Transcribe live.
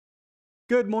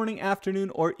Good morning, afternoon,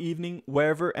 or evening,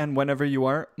 wherever and whenever you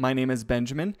are. My name is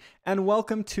Benjamin, and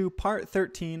welcome to part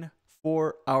 13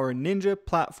 for our Ninja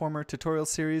Platformer tutorial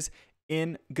series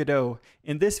in Godot.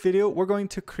 In this video, we're going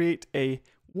to create a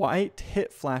white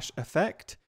hit flash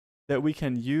effect that we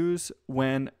can use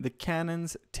when the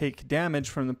cannons take damage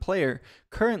from the player.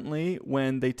 Currently,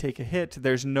 when they take a hit,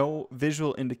 there's no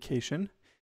visual indication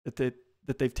that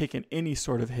they've taken any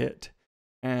sort of hit,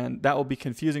 and that will be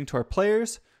confusing to our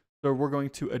players. So we're going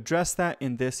to address that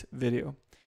in this video.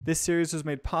 This series was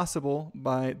made possible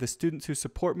by the students who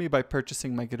support me by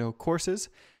purchasing my Godot courses.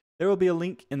 There will be a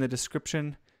link in the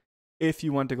description if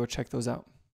you want to go check those out.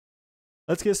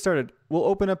 Let's get started. We'll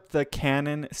open up the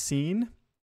cannon scene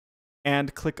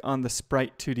and click on the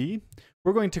Sprite 2D.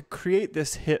 We're going to create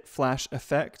this hit flash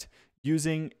effect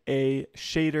using a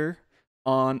shader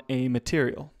on a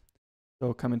material.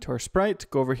 So come into our sprite,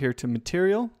 go over here to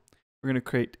material. We're going to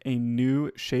create a new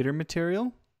shader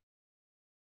material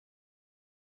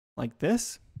like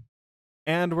this,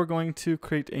 and we're going to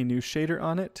create a new shader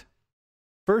on it.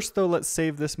 First though, let's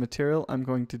save this material. I'm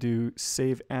going to do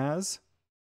save as,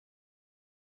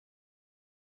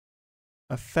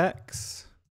 effects,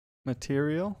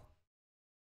 material,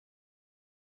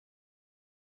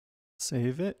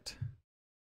 save it.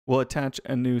 We'll attach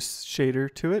a new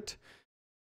shader to it.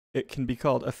 It can be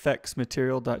called effects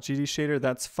material.gd shader.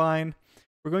 That's fine.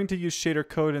 We're going to use shader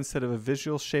code instead of a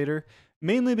visual shader,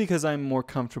 mainly because I'm more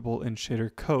comfortable in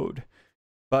shader code.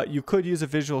 But you could use a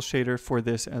visual shader for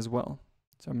this as well.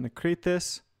 So I'm going to create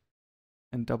this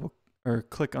and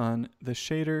click on the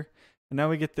shader. And now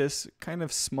we get this kind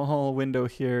of small window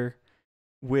here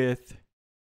with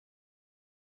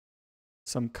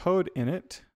some code in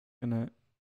it. I'm going to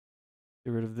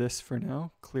get rid of this for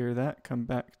now, clear that, come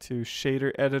back to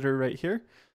shader editor right here.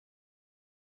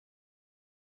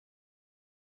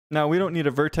 Now we don't need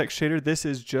a vertex shader, this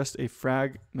is just a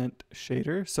fragment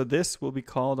shader. So this will be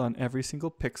called on every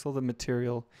single pixel the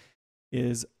material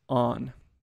is on.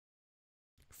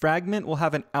 Fragment will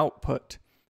have an output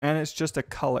and it's just a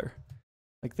color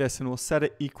like this, and we'll set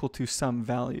it equal to some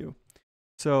value.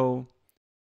 So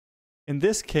in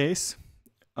this case,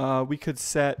 we could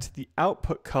set the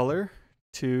output color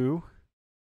to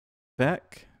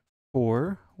vec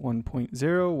for 1.0,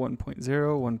 1.0,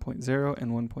 1.0,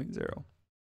 and 1.0.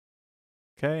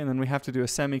 Okay, and then we have to do a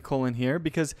semicolon here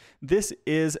because this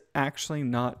is actually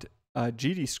not a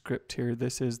GD script here.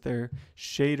 This is their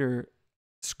shader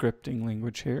scripting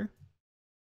language here.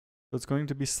 So it's going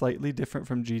to be slightly different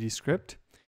from GD script.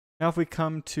 Now if we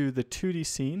come to the 2D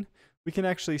scene, we can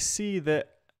actually see that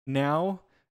now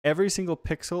every single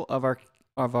pixel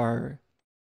of our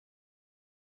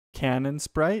cannon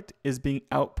sprite is being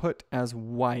output as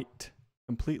white,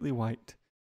 completely white.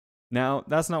 Now,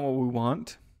 that's not what we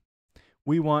want.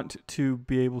 We want to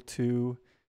be able to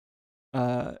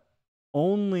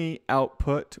only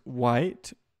output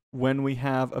white when we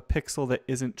have a pixel that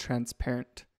isn't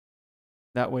transparent.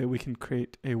 That way we can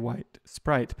create a white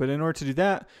sprite. But in order to do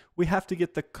that, we have to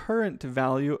get the current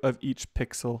value of each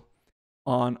pixel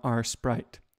on our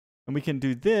sprite. And we can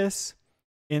do this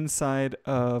inside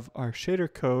of our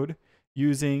shader code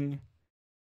using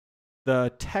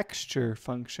the texture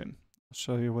function. I'll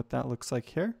show you what that looks like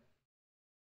here.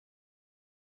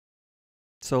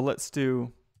 So let's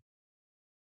do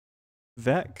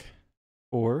vec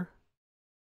for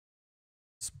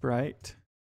sprite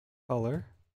color,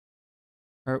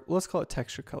 or let's call it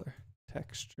texture color.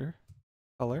 Texture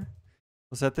color.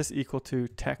 We'll set this equal to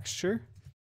texture.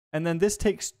 And then this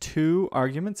takes two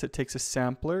arguments. It takes a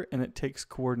sampler and it takes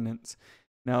coordinates.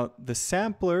 Now the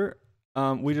sampler,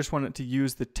 we just want it to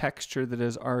use the texture that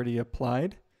is already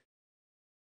applied.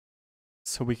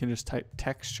 So we can just type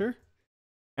texture.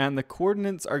 And the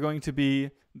coordinates are going to be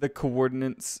the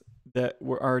coordinates that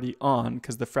we're already on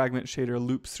because the fragment shader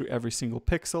loops through every single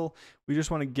pixel. We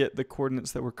just want to get the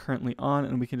coordinates that we're currently on,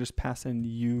 and we can just pass in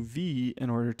UV in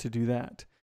order to do that.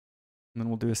 And then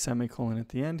we'll do a semicolon at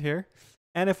the end here.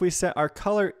 And if we set our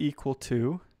color equal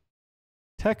to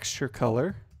texture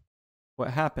color,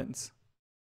 what happens?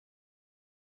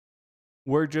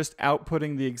 We're just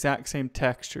outputting the exact same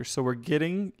texture. So we're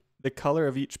getting the color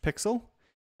of each pixel,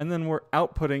 and then we're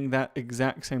outputting that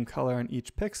exact same color on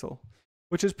each pixel,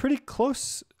 which is pretty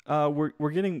close.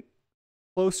 We're getting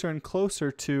closer and closer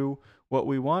to what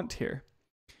we want here.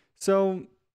 So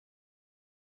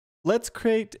let's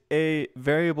create a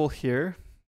variable here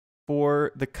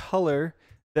for the color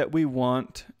that we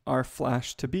want our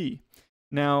flash to be.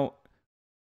 Now,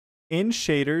 in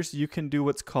shaders, you can do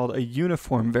what's called a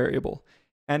uniform variable.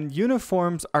 And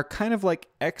uniforms are kind of like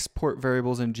export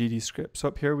variables in GD script. So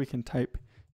up here we can type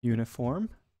uniform.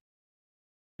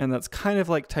 And that's kind of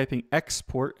like typing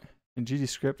export in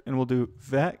GDScript. And we'll do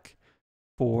vec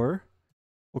for,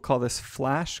 we'll call this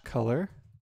flash color.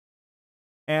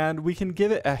 And we can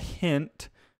give it a hint,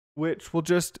 which will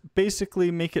just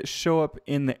basically make it show up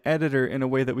in the editor in a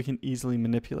way that we can easily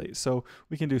manipulate. So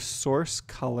we can do source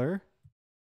color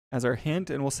as our hint,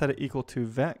 and we'll set it equal to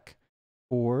vec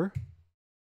for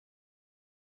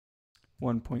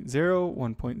 1.0, 1.0,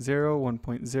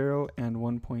 1.0, and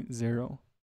 1.0.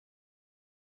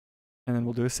 And then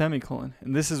we'll do a semicolon.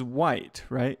 And this is white,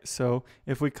 right? So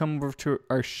if we come over to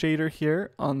our shader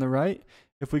here on the right,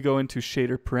 if we go into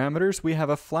shader parameters, we have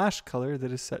a flash color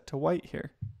that is set to white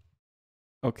here.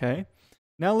 Okay,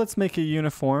 now let's make a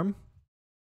uniform,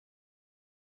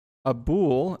 a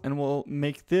bool, and we'll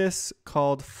make this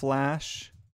called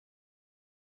flash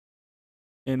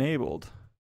enabled.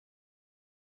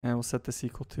 And we'll set this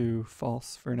equal to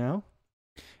false for now.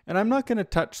 And I'm not going to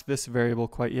touch this variable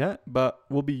quite yet, but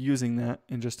we'll be using that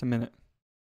in just a minute.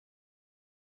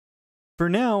 For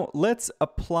now, let's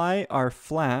apply our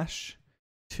flash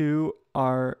to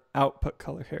our output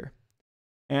color here.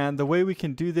 And the way we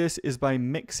can do this is by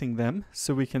mixing them.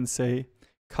 So we can say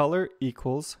color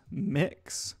equals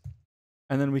mix,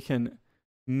 and then we can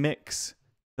mix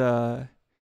the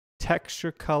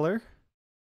texture color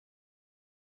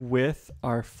with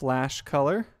our flash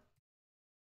color.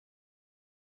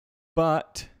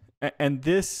 But, and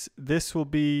this will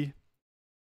be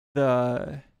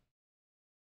the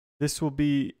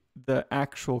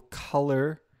actual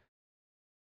color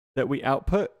that we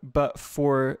output, but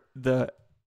for the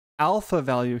alpha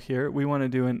value here, we want to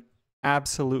do an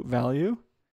absolute value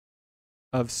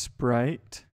of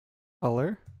sprite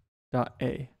color dot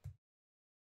a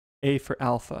for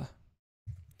alpha.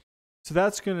 So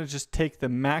that's going to just take the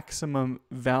maximum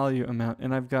value amount,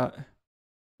 and I've got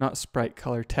not sprite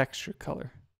color, texture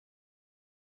color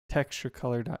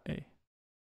dot a.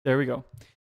 There we go.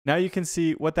 Now you can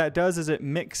see what that does is it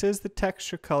mixes the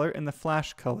texture color and the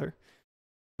flash color,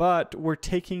 but we're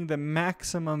taking the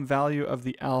maximum value of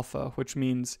the alpha, which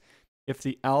means if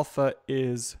the alpha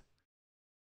is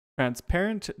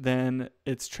transparent, then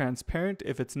it's transparent.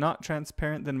 If it's not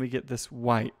transparent, then we get this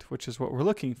white, which is what we're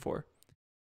looking for.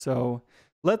 So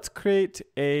let's create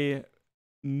a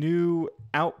new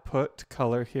output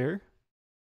color here,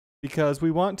 because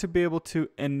we want to be able to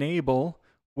enable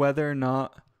whether or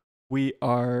not we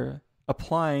are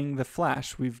applying the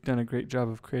flash. We've done a great job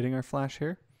of creating our flash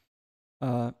here.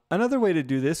 Another way to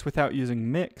do this without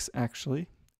using mix actually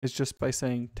is just by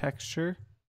saying texture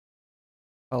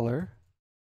color,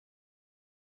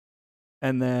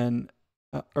 and then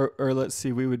or let's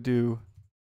see, we would do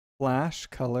flash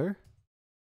color,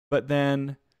 but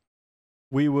then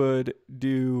we would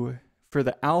do for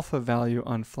the alpha value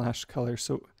on flash color.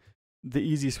 So the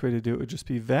easiest way to do it would just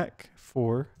be vec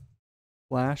for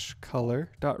flash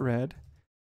color dot red,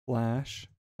 flash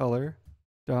color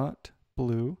dot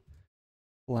blue,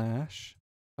 flash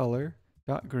color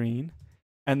dot green,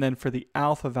 and then for the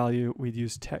alpha value we'd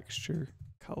use texture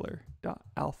color dot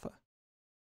alpha.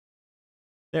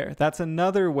 There, that's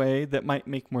another way that might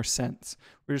make more sense.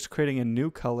 We're just creating a new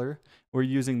color. We're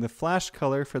using the flash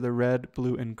color for the red,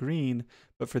 blue, and green,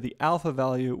 but for the alpha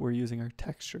value, we're using our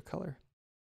texture color.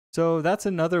 So that's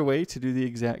another way to do the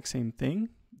exact same thing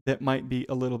that might be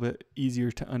a little bit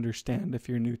easier to understand if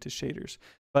you're new to shaders.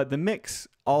 But the mix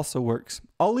also works.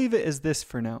 I'll leave it as this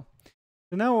for now.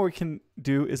 So now what we can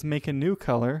do is make a new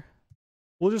color.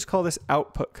 We'll just call this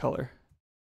output color.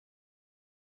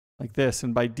 Like this,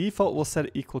 and by default we'll set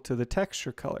it equal to the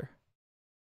texture color.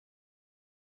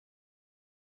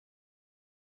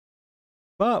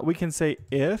 But we can say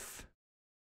if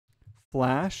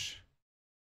flash,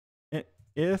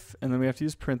 if, and then we have to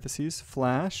use parentheses,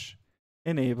 flash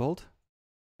enabled,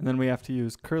 and then we have to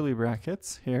use curly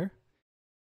brackets here,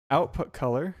 output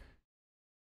color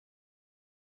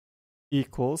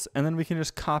equals, and then we can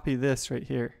just copy this right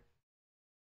here.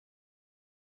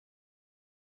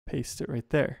 Paste it right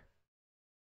there.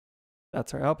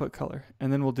 That's our output color.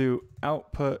 And then we'll do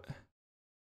output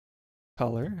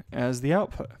color as the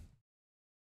output.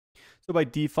 So by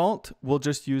default, we'll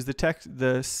just use the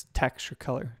texture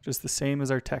color, just the same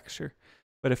as our texture.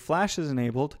 But if flash is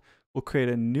enabled, we'll create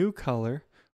a new color,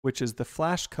 which is the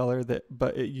flash color,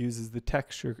 but it uses the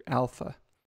texture alpha.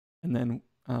 And then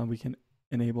we can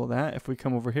enable that. If we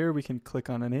come over here, we can click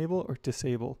on enable or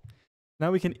disable.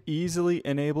 Now we can easily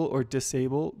enable or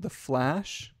disable the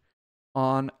flash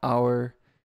on our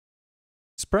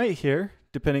sprite here,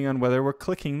 depending on whether we're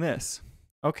clicking this.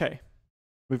 Okay,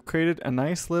 we've created a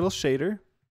nice little shader,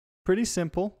 pretty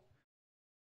simple.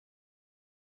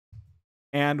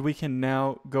 And we can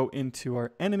now go into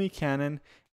our enemy cannon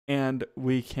and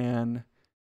we can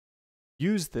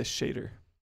use this shader.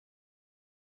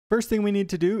 First thing we need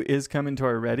to do is come into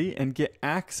our Ready and get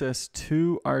access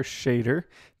to our shader.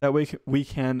 That way we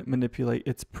can manipulate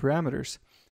its parameters.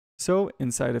 So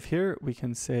inside of here, we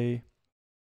can say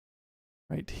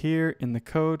right here in the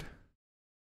code,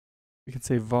 we can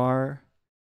say var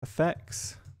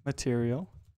effects material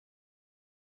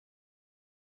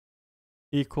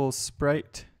equals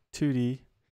sprite 2D.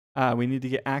 We need to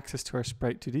get access to our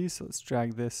sprite 2D, so let's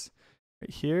drag this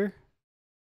right here.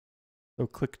 So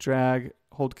click, drag,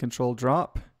 hold control,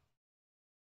 drop,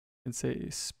 and say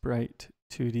sprite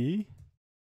 2D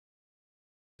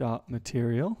dot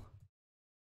material.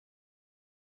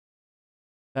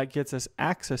 That gets us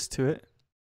access to it.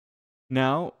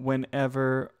 Now,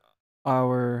 whenever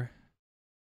our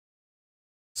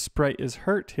sprite is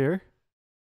hurt here,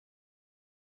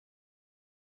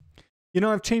 you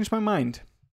know, I've changed my mind.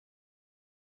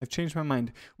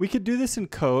 We could do this in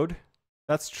code.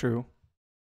 That's true.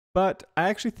 But I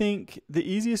actually think the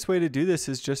easiest way to do this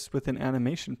is just with an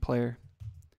animation player.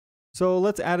 So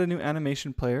let's add a new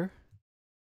animation player.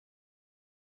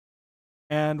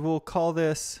 And we'll call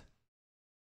this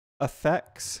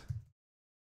effects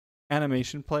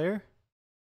animation player.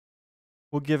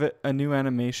 We'll give it a new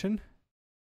animation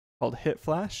called hit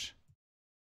flash.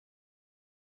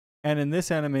 And in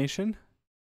this animation,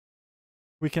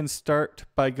 we can start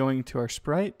by going to our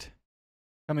sprite,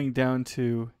 coming down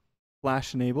to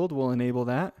flash enabled, we'll enable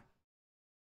that.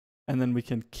 And then we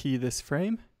can key this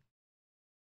frame.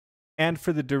 And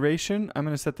for the duration, I'm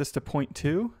going to set this to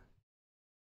 0.2.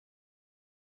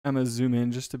 I'm going to zoom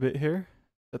in just a bit here.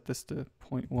 Set this to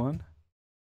 0.1.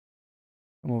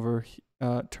 Come over,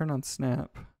 turn on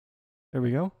snap. There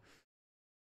we go.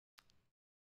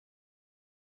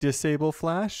 Disable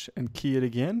flash and key it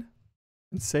again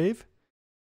and save.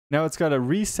 Now it's got a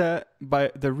reset.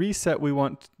 By the reset, we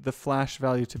want the flash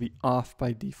value to be off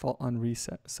by default on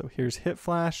reset. So here's hit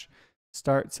flash,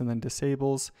 starts and then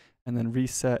disables, and then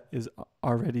reset is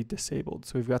already disabled.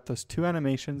 So we've got those two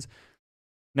animations.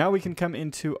 Now we can come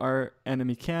into our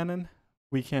enemy cannon.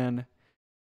 We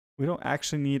don't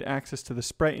actually need access to the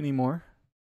sprite anymore.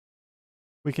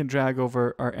 We can drag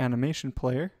over our animation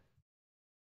player.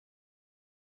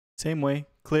 Same way,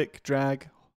 click, drag,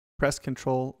 press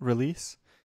Control, release.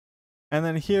 And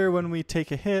then here, when we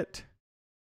take a hit,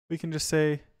 we can just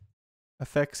say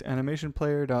effects animation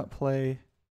player dot play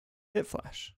hit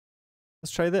flash.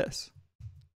 Let's try this.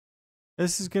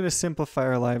 This is going to simplify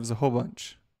our lives a whole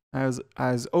bunch. I was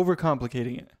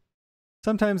overcomplicating it.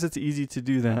 Sometimes it's easy to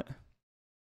do that.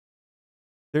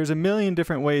 There's a million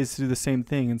different ways to do the same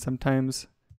thing, and sometimes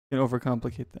you can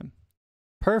overcomplicate them.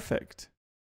 Perfect.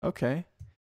 Okay.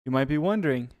 You might be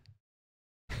wondering,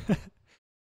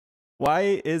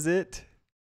 why is it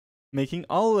making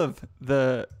all of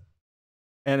the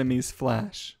enemies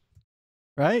flash?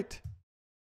 Right?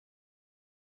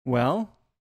 Well,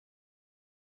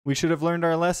 we should have learned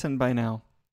our lesson by now.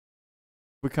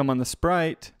 We come on the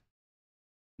sprite.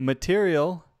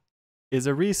 Material is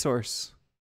a resource.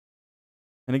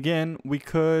 And again, we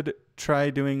could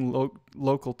try doing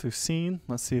local to scene.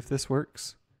 Let's see if this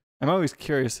works. I'm always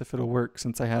curious if it'll work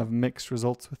since I have mixed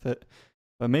results with it.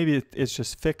 But maybe it's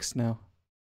just fixed now.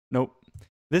 Nope.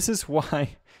 This is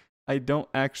why I don't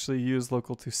actually use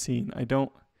local to scene.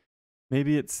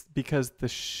 Maybe it's because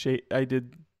I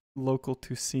did local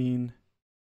to scene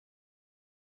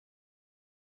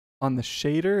on the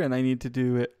shader and I need to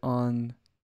do it on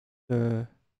the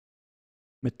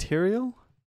material.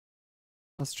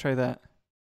 Let's try that.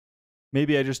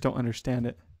 Maybe I just don't understand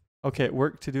it. Okay, it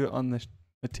worked to do it on the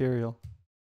material.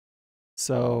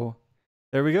 So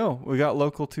there we go. We got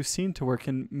local to scene to work,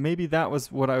 and maybe that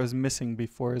was what I was missing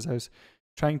before, as I was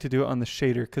trying to do it on the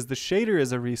shader, because the shader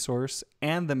is a resource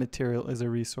and the material is a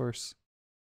resource.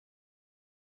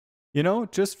 You know,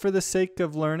 just for the sake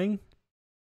of learning,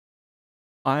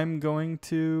 I'm going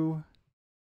to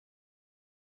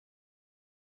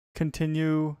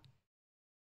continue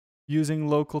using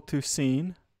local to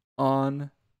scene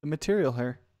on the material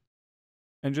here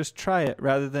and just try it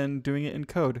rather than doing it in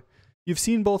code. You've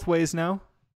seen both ways now.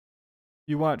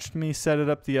 You watched me set it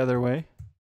up the other way.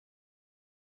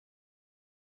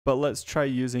 But let's try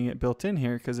using it built in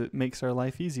here because it makes our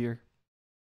life easier.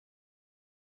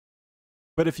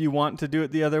 But if you want to do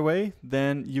it the other way,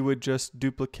 then you would just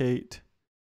duplicate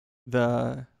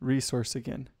the resource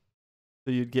again.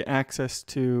 So you'd get access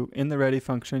to, in the ready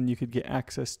function, you could get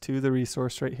access to the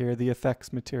resource right here, the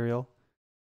effects material,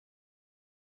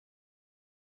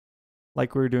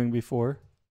 like we were doing before.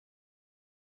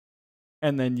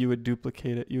 And then you would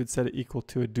duplicate it. You would set it equal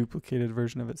to a duplicated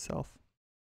version of itself.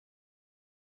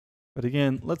 But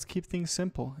again, let's keep things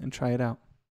simple and try it out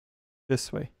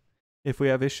this way. If we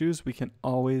have issues, we can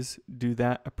always do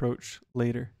that approach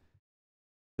later.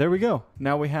 There we go.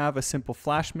 Now we have a simple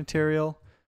flash material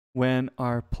when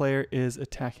our player is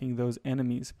attacking those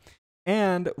enemies.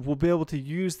 And we'll be able to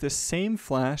use the same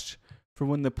flash for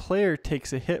when the player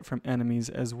takes a hit from enemies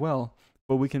as well,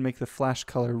 but we can make the flash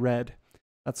color red.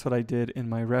 That's what I did in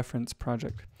my reference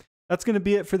project. That's going to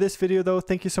be it for this video though.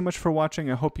 Thank you so much for watching.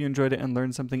 I hope you enjoyed it and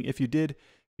learned something. If you did,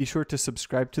 be sure to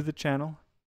subscribe to the channel,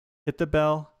 hit the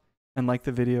bell, and like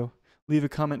the video. Leave a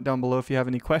comment down below if you have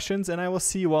any questions, and I will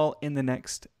see you all in the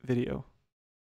next video.